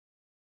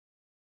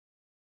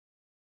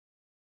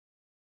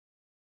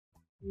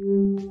Hey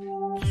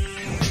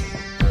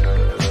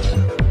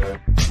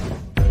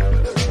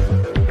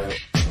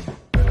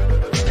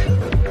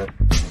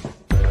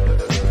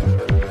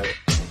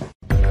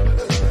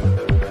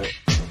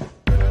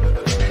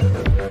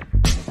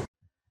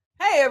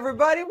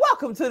everybody,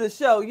 welcome to the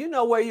show. You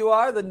know where you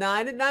are, the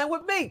 9 at 9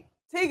 with me,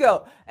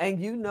 Tigo.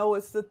 And you know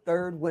it's the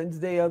third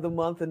Wednesday of the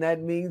month, and that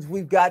means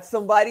we've got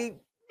somebody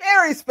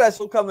very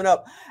special coming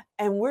up.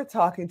 And we're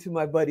talking to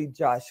my buddy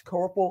Josh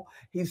Corporal.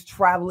 He's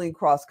traveling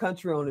cross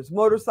country on his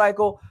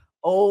motorcycle.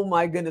 Oh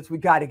my goodness, we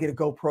got to get a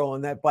GoPro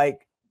on that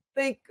bike.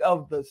 Think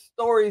of the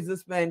stories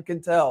this man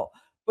can tell.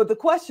 But the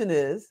question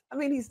is, I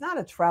mean, he's not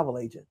a travel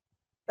agent.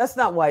 That's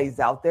not why he's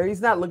out there.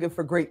 He's not looking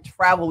for great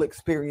travel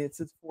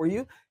experiences for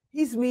you.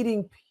 He's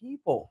meeting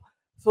people.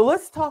 So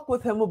let's talk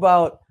with him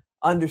about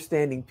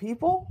understanding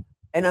people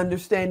and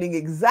understanding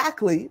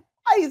exactly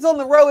why he's on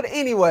the road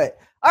anyway.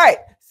 All right,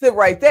 sit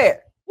right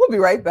there. We'll be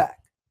right back.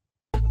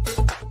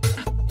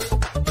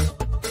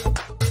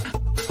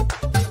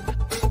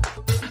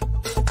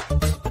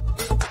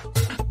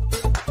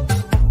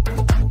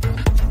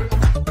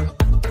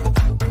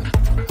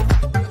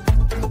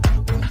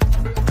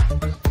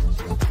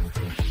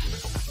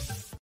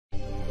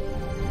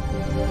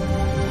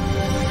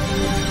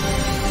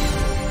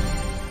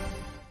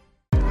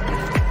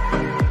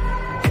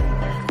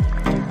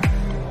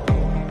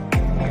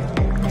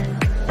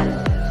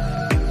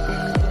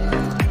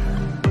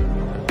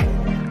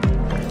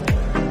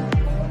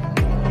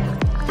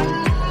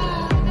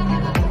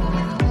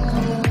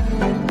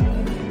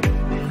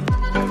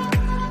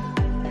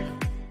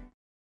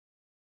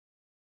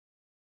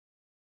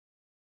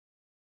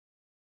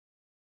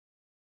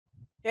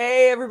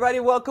 Hey, everybody,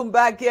 welcome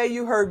back. Yeah,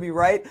 you heard me,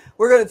 right?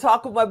 We're going to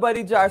talk with my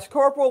buddy Josh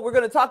Corporal. We're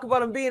going to talk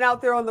about him being out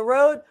there on the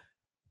road.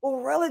 What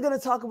we're really going to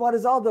talk about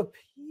is all the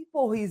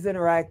people he's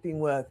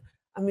interacting with.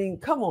 I mean,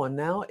 come on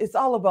now. It's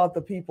all about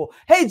the people.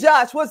 Hey,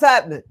 Josh, what's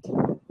happening?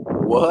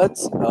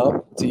 What's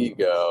up,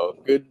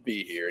 Tigo? Good to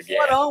be here again.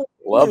 What on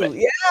Love you?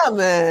 it. Yeah,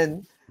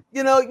 man.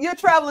 You know, you're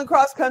traveling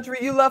cross country.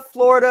 You left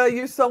Florida.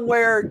 You're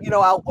somewhere,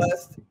 out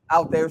west,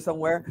 out there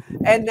somewhere.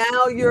 And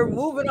now you're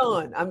moving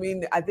on. I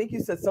mean, I think you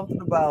said something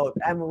about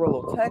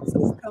Amarillo,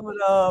 Texas coming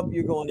up.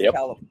 You're going to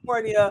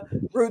California,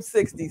 Route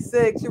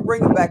 66. You're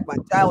bringing back my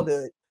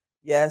childhood.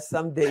 Yes,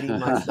 I'm dating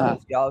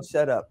myself. Y'all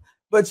shut up.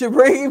 But you're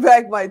bringing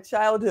back my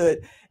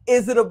childhood.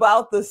 Is it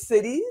about the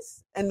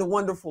cities and the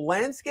wonderful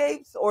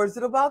landscapes, or is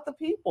it about the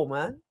people,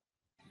 man?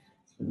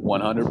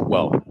 100.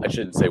 Well, I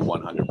shouldn't say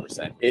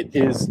 100%. It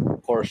is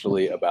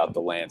partially about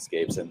the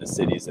landscapes and the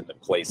cities and the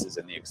places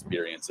and the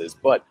experiences,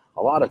 but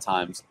a lot of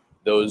times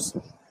those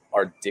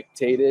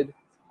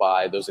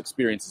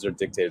experiences are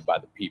dictated by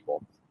the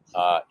people.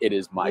 It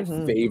is my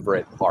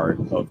favorite part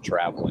of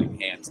traveling,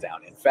 hands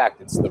down. In fact,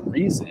 it's the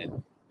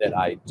reason that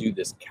I do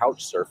this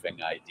couch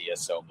surfing idea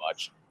so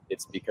much.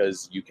 It's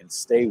because you can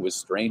stay with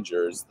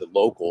strangers, the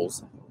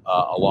locals,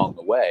 along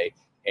the way,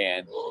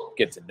 and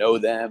get to know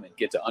them and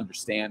get to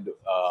understand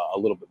a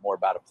little bit more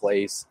about a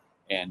place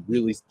and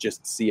really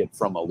just see it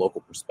from a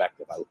local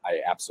perspective.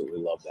 I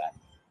absolutely love that.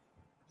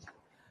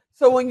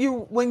 So when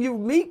you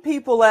meet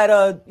people at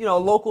a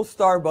local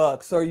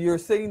Starbucks, or you're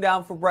sitting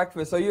down for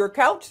breakfast, or you're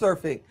couch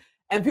surfing,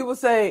 and people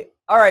say,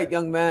 "All right,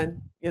 young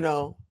man,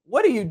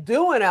 what are you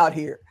doing out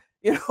here?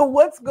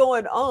 What's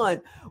going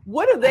on?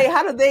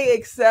 How do they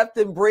accept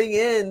and bring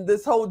in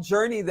this whole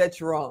journey that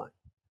you're on?"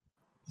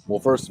 Well,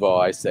 first of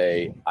all, I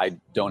say I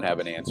don't have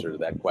an answer to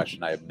that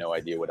question. I have no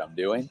idea what I'm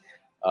doing.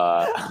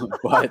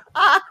 But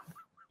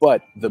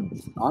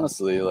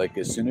honestly, like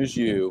as soon as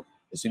you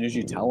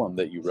tell them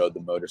that you rode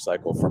the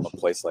motorcycle from a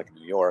place like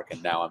New York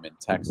and now I'm in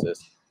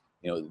Texas,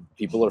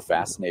 people are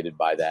fascinated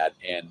by that,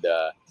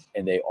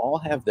 and they all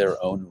have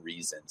their own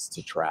reasons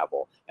to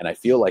travel, and I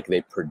feel like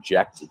they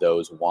project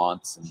those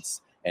wants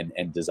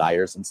and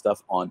desires and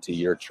stuff onto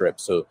your trip.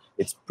 So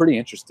it's pretty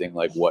interesting,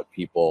 like what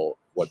people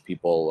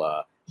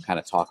kind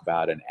of talk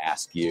about and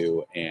ask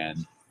you,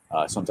 and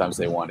sometimes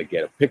they want to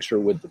get a picture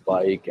with the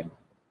bike,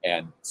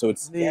 and so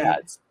it's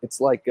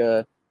like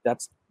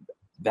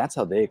that's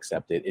how they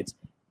accept it. It's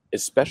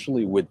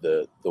especially with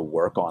the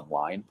work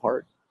online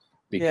part,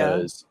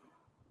 because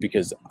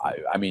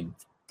I mean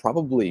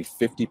probably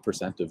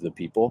 50% of the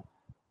people,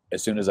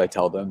 as soon as I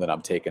tell them that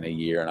I'm taking a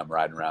year and I'm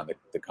riding around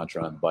the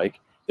country on the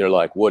bike, they're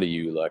like, "What are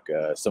you, like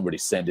somebody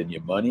sending you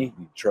money?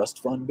 You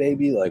trust fund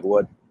baby? Like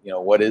what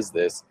is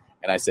this?"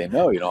 And I say,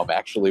 "No, I'm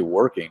actually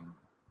working.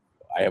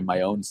 I have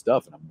my own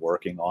stuff and I'm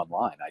working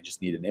online. I just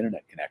need an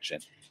internet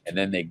connection." And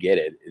then they get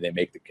it. They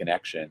make the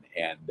connection,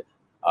 and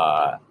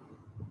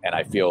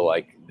I feel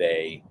like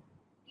they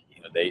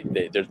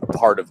there's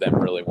part of them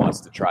really wants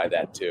to try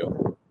that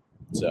too.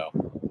 So.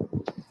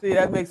 See,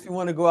 that makes me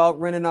want to go out,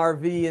 rent an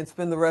RV, and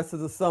spend the rest of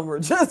the summer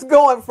just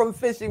going from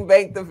fishing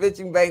bank to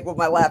fishing bank with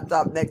my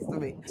laptop next to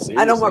me. Seriously?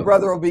 I know my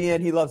brother will be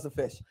in. He loves to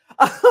fish.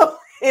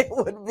 It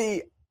would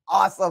be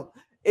awesome.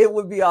 It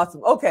would be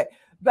awesome. Okay,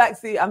 back.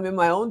 See, I'm in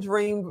my own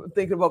dream,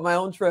 thinking about my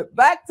own trip.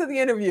 Back to the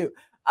interview.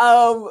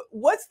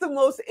 What's the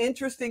most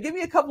interesting? Give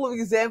me a couple of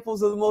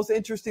examples of the most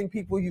interesting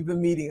people you've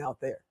been meeting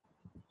out there.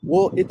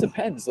 Well, it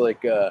depends.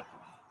 Like,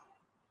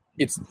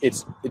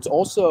 it's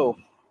also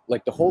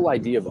like the whole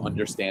idea of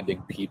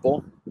understanding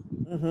people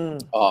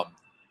Mm-hmm. um,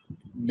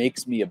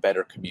 makes me a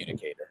better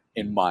communicator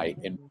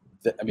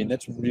I mean,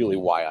 that's really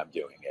why I'm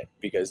doing it,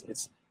 because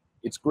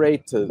it's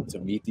great to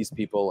meet these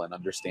people and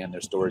understand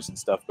their stories and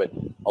stuff. But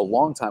a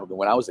long time ago,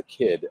 when I was a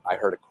kid, I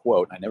heard a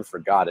quote. I never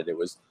forgot it. It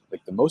was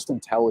like, the most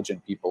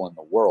intelligent people in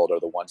the world are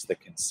the ones that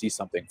can see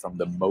something from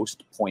the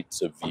most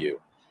points of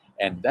view.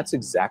 And that's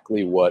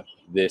exactly what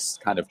this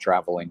kind of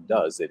traveling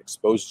does. It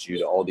exposes you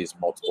to all these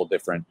multiple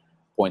different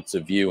points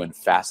of view and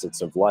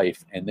facets of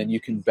life. And then you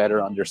can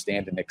better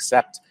understand and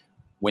accept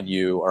when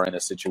you are in a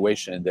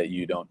situation that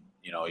you don't,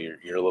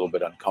 you're a little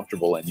bit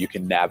uncomfortable, and you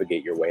can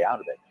navigate your way out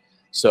of it.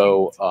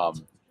 So,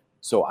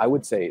 so I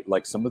would say,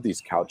 like, some of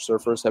these couch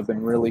surfers have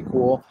been really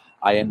cool.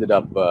 I ended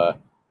up,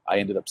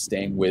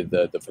 staying with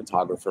the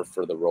photographer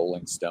for the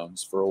Rolling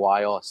Stones for a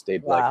while. I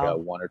stayed like Wow.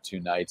 1 or 2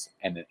 nights,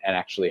 and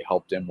actually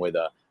helped him with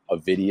a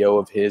video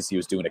of his. He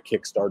was doing a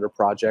Kickstarter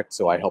project,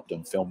 so I helped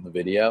him film the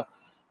video.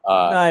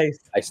 Uh,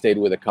 Nice. I stayed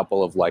with a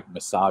couple of like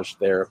massage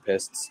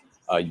therapists,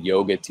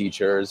 yoga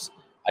teachers.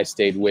 I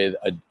stayed with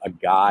a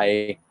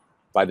guy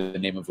by the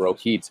name of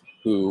Rohit,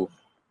 who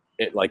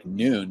at like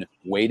noon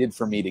waited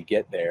for me to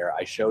get there.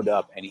 I showed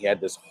up, and he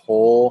had this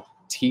whole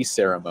tea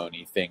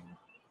ceremony thing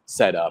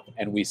set up,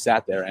 and we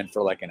sat there and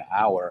for like an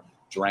hour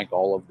drank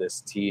all of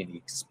this tea, and he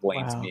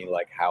explained to Wow. me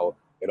like how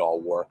it all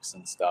works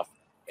and stuff.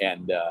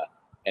 And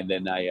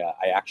then I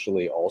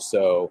actually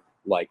also,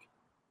 like,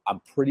 I'm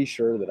pretty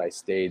sure that I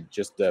stayed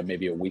just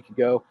maybe a week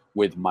ago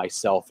with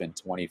myself in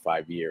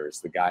 25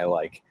 years. The guy,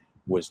 like,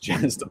 was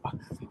just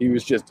he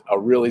was just a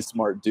really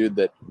smart dude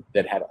that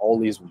had all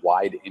these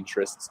wide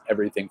interests,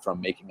 everything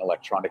from making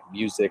electronic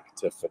music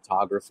to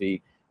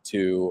photography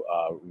to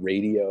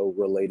radio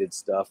related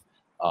stuff,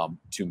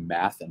 to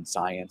math and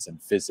science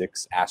and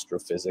physics,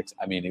 astrophysics.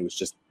 I mean, it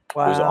was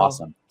Wow.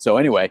 awesome. So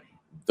anyway,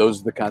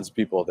 those are the kinds of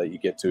people that you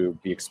get to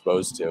be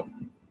exposed to.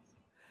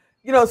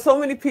 So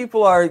many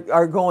people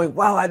are going,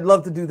 wow, I'd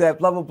love to do that,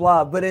 blah, blah,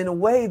 blah. But in a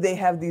way, they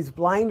have these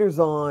blinders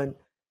on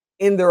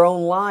in their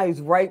own lives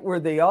right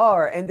where they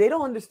are. And they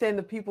don't understand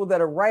the people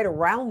that are right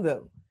around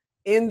them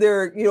in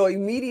their,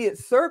 immediate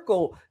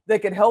circle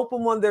that could help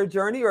them on their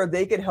journey, or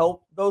they could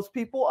help those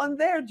people on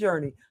their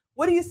journey.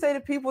 What do you say to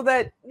people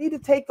that need to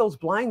take those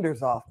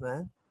blinders off,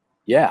 man?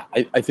 Yeah,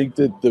 I think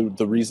that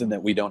the reason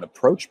that we don't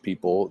approach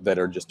people that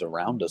are just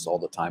around us all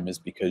the time is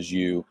because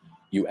you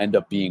end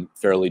up being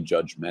fairly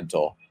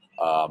judgmental,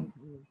 um,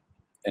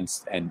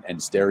 Mhm.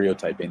 and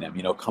stereotyping them.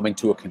 Coming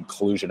to a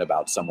conclusion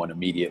about someone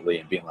immediately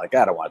and being like,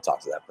 I don't want to talk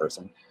to that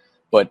person.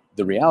 But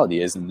the reality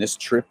is, and this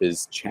trip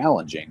is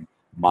challenging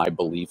my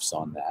beliefs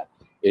on that,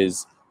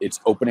 is it's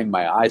opening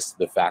my eyes to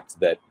the fact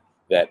that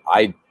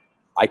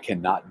I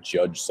cannot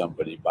judge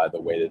somebody by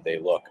the way that they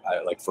look.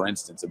 Like, for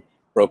instance, it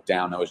broke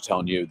down. I was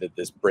telling you that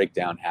this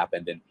breakdown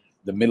happened in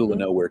the middle of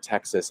Mhm. nowhere,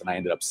 Texas, and I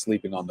ended up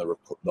sleeping on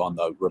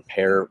the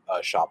repair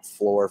shop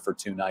floor for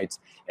 2 nights.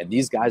 And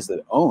these guys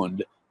that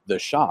owned the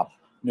shop,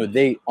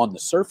 they, on the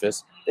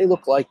surface, they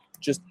look like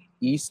just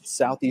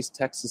southeast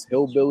Texas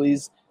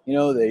hillbillies.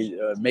 They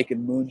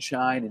making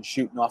moonshine and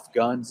shooting off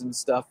guns and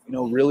stuff.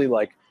 Really,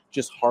 like,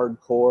 just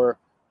hardcore.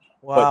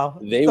 But Wow.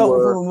 they Something from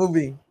were a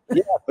movie.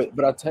 yeah,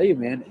 but I'll tell you,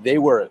 man, they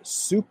were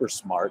super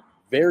smart,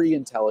 very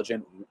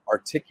intelligent,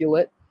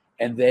 articulate,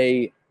 and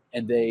they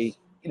they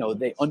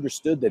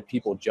understood that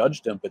people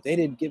judged them, but they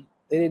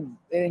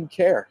didn't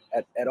care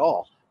at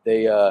all.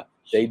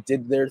 They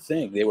did their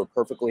thing. They were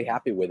perfectly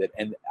happy with it,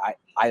 and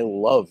I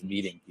love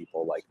meeting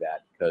people like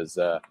that, because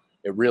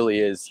it really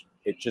is.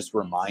 It just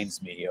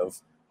reminds me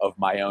of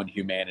my own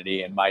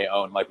humanity and my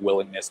own, like,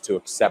 willingness to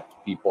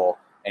accept people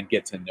and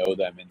get to know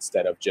them,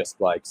 instead of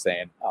just like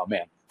saying, "Oh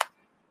man,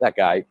 that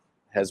guy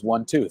has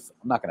one tooth.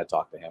 I'm not going to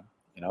talk to him,"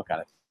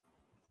 kind of.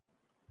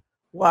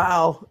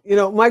 Wow.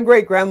 My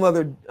great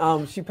grandmother,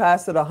 she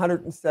passed at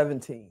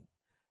 117.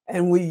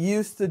 And we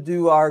used to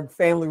do our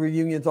family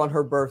reunions on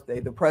her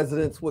birthday. The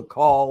presidents would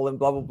call and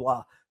blah, blah,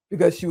 blah,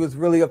 because she was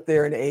really up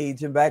there in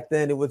age. And back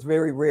then, it was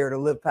very rare to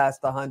live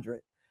past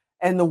 100.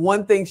 And the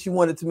one thing she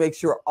wanted to make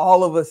sure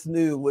all of us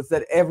knew was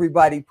that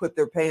everybody put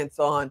their pants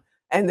on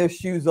and their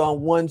shoes on,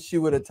 one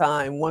shoe at a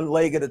time, one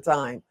leg at a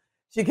time.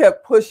 She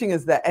kept pushing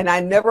us that. And I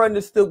never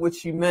understood what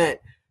she meant.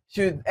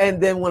 And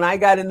then when I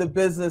got into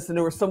business and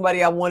there was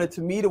somebody I wanted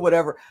to meet or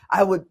whatever,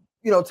 I would,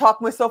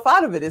 talk myself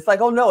out of it. It's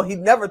like, oh no, he'd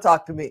never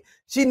talk to me.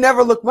 She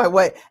never looked my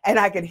way. And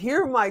I could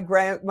hear my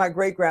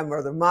great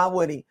grandmother, Ma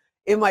Winnie,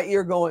 in my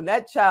ear going,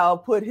 that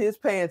child put his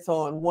pants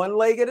on one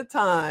leg at a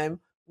time,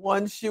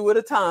 one shoe at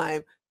a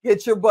time,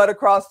 get your butt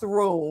across the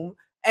room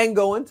and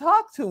go and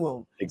talk to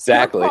him. You're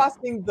Exactly.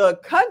 crossing the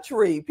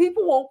country.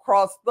 People won't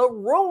cross the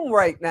room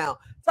right now.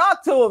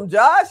 Talk to him,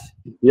 Josh.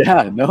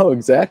 Yeah. No.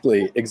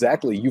 Exactly.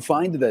 You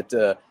find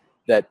that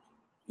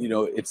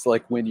it's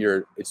like when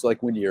you're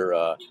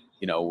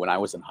when I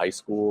was in high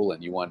school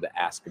and you wanted to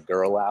ask a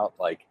girl out,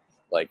 like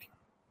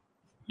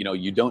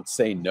you don't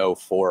say no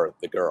for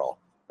the girl,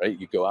 right?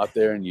 You go out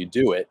there and you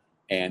do it,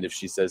 And if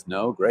she says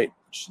no, great.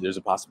 There's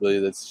a possibility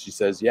that she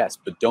says yes,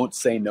 but don't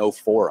say no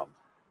for them.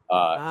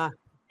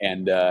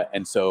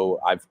 And so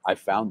I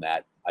found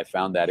that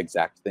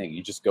exact thing.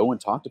 You just go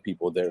and talk to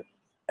people there.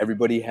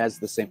 Everybody has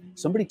the same.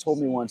 Somebody told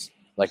me once,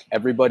 like,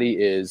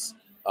 everybody is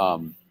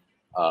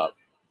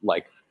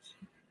like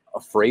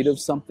afraid of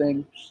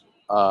something,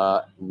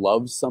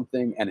 loves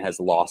something, and has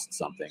lost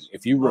something.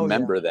 If you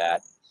remember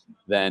that,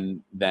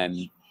 then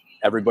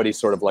everybody's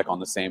sort of like on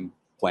the same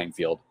playing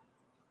field.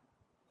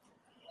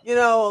 You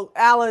know,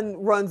 Alan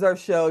runs our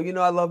show. You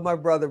know, I love my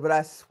brother, but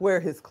I swear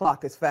his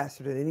clock is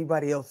faster than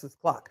anybody else's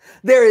clock.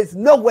 There is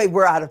no way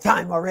we're out of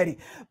time already.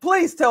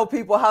 Please tell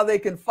people how they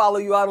can follow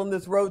you out on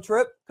this road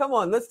trip. Come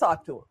on, let's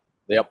talk to them.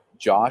 Yep,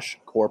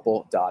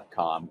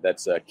 joshkorpel.com.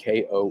 That's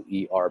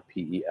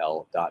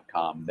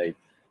KOERPEL.com.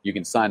 You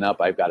can sign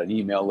up. I've got an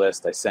email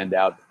list. I send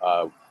out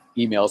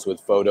emails with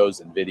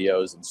photos and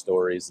videos and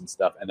stories and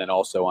stuff. And then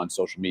also on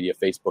social media,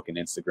 Facebook and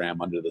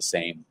Instagram, under the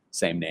same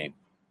name.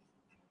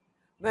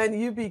 Man,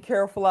 you be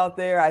careful out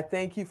there. I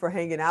thank you for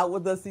hanging out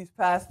with us these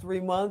past 3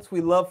 months.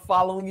 We love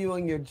following you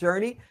on your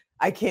journey.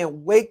 I can't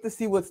wait to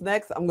see what's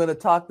next. I'm going to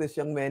talk this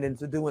young man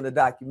into doing a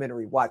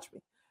documentary. Watch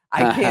me.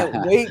 I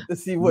can't wait to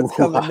see what's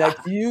coming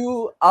next.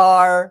 You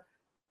are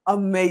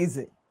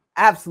amazing.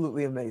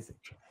 Absolutely amazing.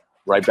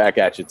 Right back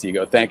at you,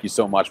 Tigo. Thank you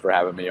so much for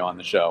having me on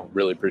the show.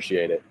 Really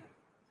appreciate it.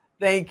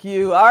 Thank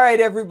you. All right,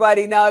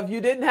 everybody. Now, if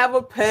you didn't have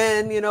a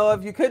pen,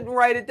 if you couldn't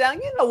write it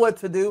down, you know what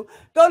to do.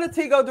 Go to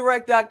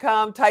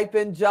TigoDirect.com, type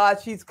in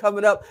Josh. He's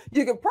coming up.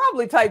 You could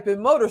probably type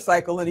in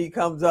motorcycle and he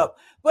comes up,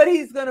 but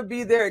he's going to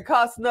be there. It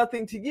costs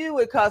nothing to you.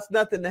 It costs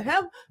nothing to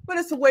him, but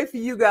it's a way for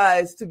you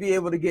guys to be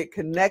able to get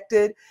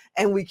connected,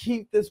 and we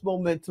keep this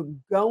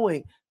momentum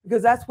going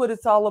because that's what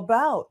it's all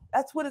about.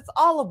 That's what it's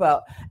all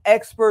about.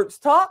 Experts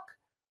talk.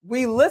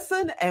 We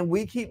listen and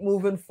we keep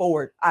moving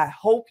forward. I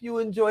hope you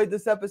enjoyed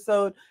this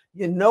episode.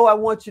 I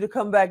want you to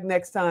come back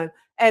next time.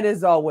 And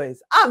as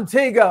always, I'm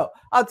Tigo.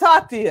 I'll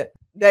talk to you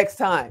next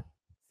time.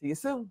 See you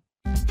soon.